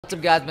What's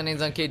up, guys? My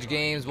name's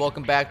unCAGEDgamez.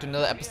 Welcome back to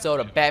another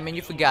episode of Batman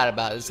You Forgot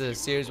About. This is a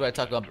series where I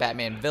talk about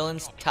Batman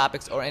villains,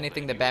 topics, or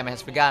anything that Batman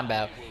has forgotten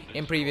about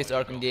in previous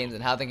Arkham games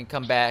and how they can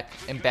come back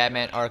in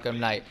Batman Arkham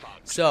Knight.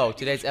 So,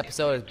 today's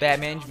episode is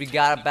Batman You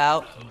Forgot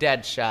About,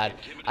 Deadshot.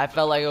 I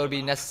felt like it would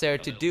be necessary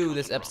to do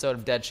this episode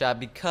of Deadshot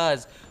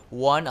because,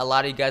 one, a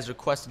lot of you guys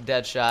requested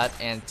Deadshot,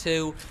 and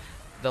two,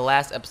 the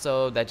last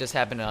episode that just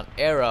happened on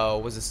Arrow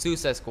was a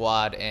Suicide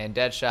Squad, and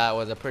Deadshot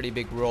was a pretty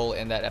big role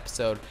in that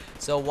episode.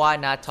 So why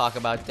not talk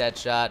about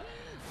Deadshot?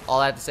 All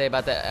I have to say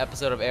about that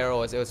episode of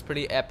Arrow is it was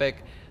pretty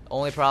epic.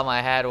 Only problem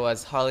I had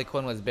was Harley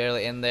Quinn was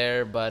barely in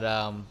there, but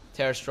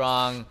Tara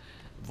Strong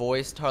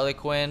voiced Harley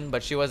Quinn,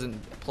 but she wasn't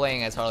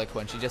playing as Harley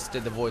Quinn. She just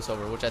did the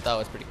voiceover, which I thought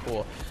was pretty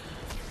cool.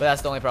 But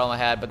that's the only problem I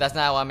had. But that's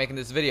not why I'm making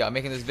this video. I'm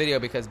making this video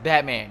because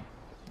Batman,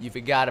 you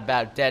forgot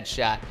about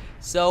Deadshot.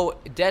 So,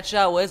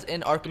 Deadshot was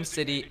in Arkham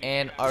City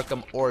and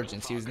Arkham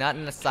Origins. He was not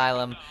in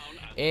Asylum.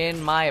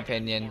 In my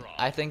opinion,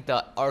 I think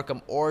the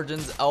Arkham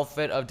Origins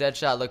outfit of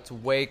Deadshot looked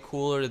way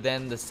cooler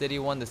than the City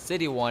one. The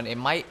City one,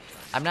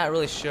 I'm not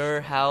really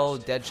sure how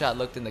Deadshot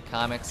looked in the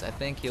comics. I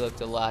think he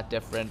looked a lot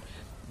different.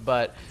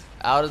 But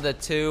out of the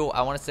two,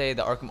 I want to say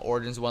the Arkham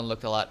Origins one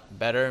looked a lot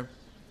better.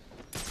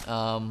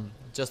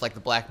 Just like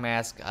the Black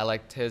Mask, I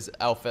liked his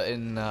outfit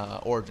in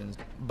Origins.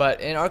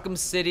 But in Arkham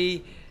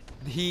City,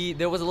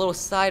 there was a little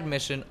side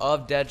mission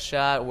of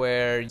Deadshot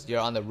where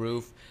you're on the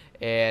roof,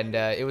 and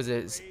it was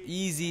a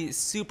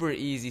super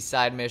easy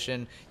side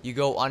mission. You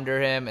go under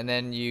him, and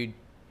then you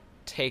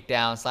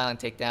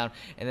silent takedown,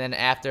 and then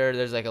after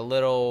there's like a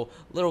little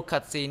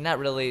cutscene, not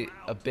really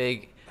a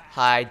big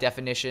high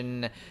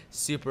definition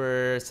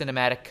super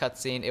cinematic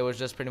cutscene. It was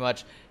just pretty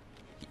much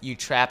you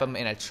trap him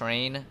in a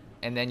train,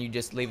 and then you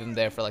just leave him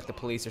there for like the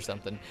police or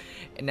something.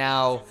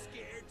 Now,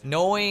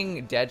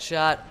 knowing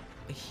Deadshot,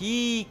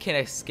 he can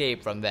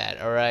escape from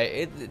that,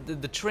 alright?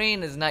 The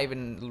train is not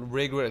even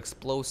rigged with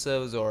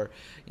explosives or,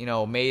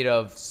 made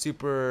of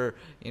super,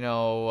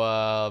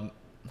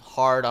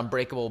 hard,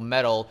 unbreakable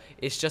metal.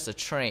 It's just a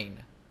train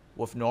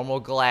with normal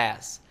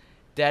glass.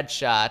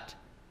 Deadshot,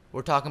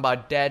 we're talking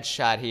about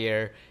Deadshot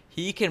here.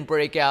 He can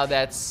break out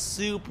that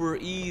super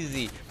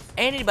easy.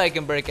 Anybody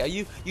can break out.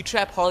 You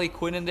trap Harley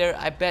Quinn in there,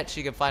 I bet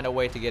she can find a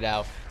way to get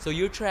out. So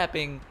you're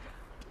trapping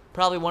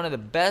probably one of the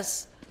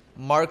best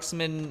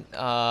marksman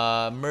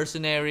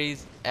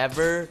mercenaries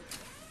ever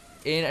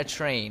in a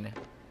train.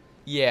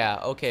 Yeah,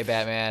 okay,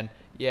 Batman.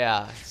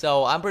 Yeah,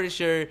 so I'm pretty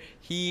sure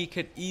he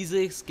could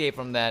easily escape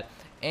from that.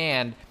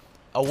 And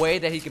a way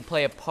that he could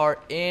play a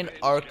part in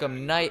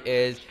Arkham Knight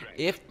is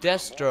if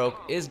Deathstroke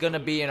is gonna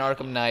be in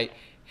Arkham Knight,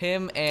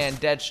 him and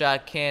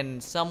Deadshot can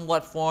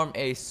somewhat form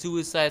a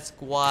Suicide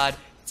Squad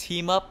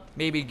team up.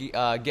 Maybe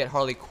get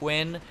Harley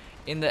Quinn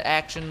in the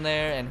action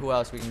there, and who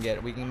else we can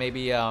get? We can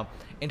maybe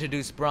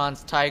introduce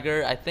Bronze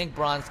Tiger. I think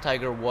Bronze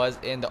Tiger was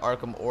in the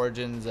Arkham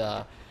Origins,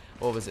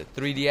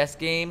 3DS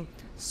game.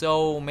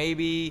 So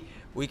maybe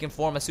we can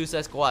form a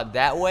Suicide Squad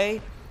that way.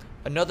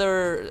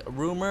 Another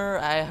rumor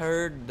I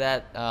heard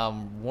that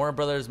Warner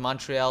Brothers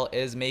Montreal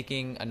is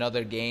making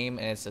another game,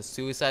 and it's a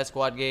Suicide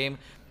Squad game.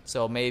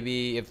 So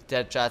maybe if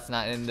Deadshot's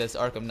not in this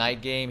Arkham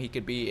Knight game, he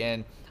could be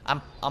in.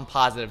 I'm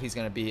positive he's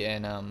gonna be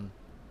in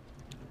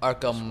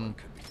Arkham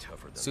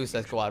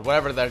Suicide Squad,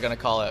 whatever they're gonna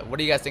call it. What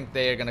do you guys think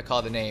they're gonna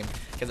call the name?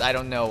 Because I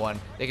don't know one.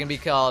 They can be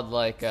called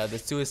like the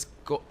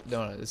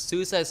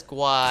Suicide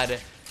Squad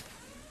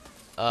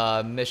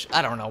mission.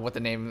 I don't know what the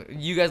name.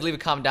 You guys leave a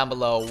comment down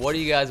below. What do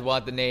you guys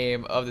want the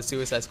name of the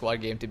Suicide Squad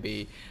game to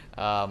be?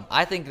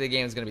 I think the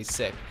game is gonna be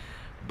sick.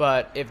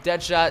 But if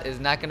Deadshot is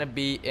not gonna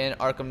be in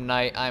Arkham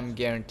Knight, I'm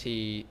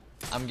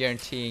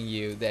guaranteeing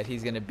you that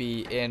he's gonna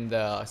be in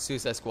the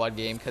Suicide Squad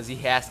game because he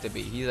has to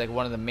be. He's like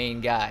one of the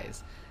main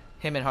guys.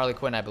 Him and Harley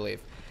Quinn, I believe.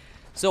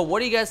 So what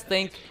do you guys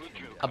think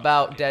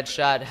about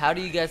Deadshot? How do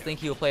you guys think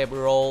he'll play a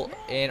role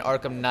in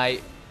Arkham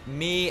Knight?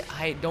 Me,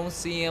 I don't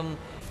see him.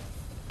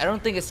 I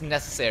don't think it's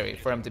necessary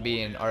for him to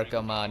be in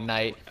Arkham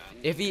Knight.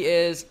 If he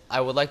is,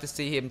 I would like to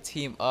see him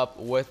team up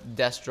with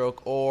Deathstroke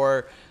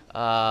or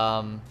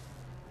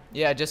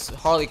yeah, just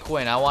Harley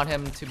Quinn. I want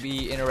him to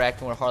be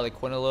interacting with Harley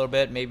Quinn a little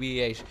bit.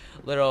 Maybe a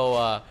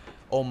little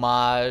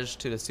homage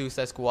to the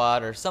Suicide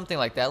Squad or something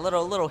like that.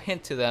 Little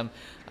hint to them.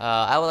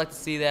 I would like to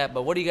see that.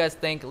 But what do you guys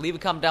think? Leave a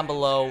comment down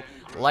below.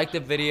 Like the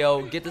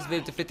video. Get this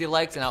video to 50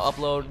 likes, and I'll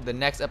upload the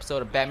next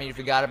episode of Batman You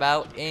Forgot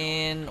About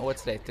in,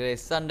 what's today?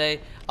 Today's Sunday.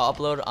 I'll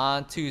upload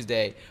on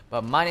Tuesday.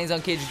 But my name's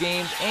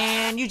unCAGEDgamez,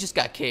 and you just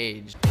got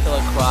caged.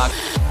 Killer Croc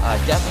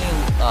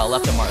definitely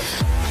left a mark.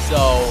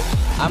 So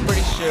I'm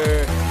pretty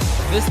sure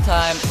this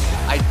time,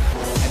 I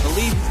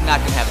believe he's not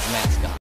gonna have his mask on.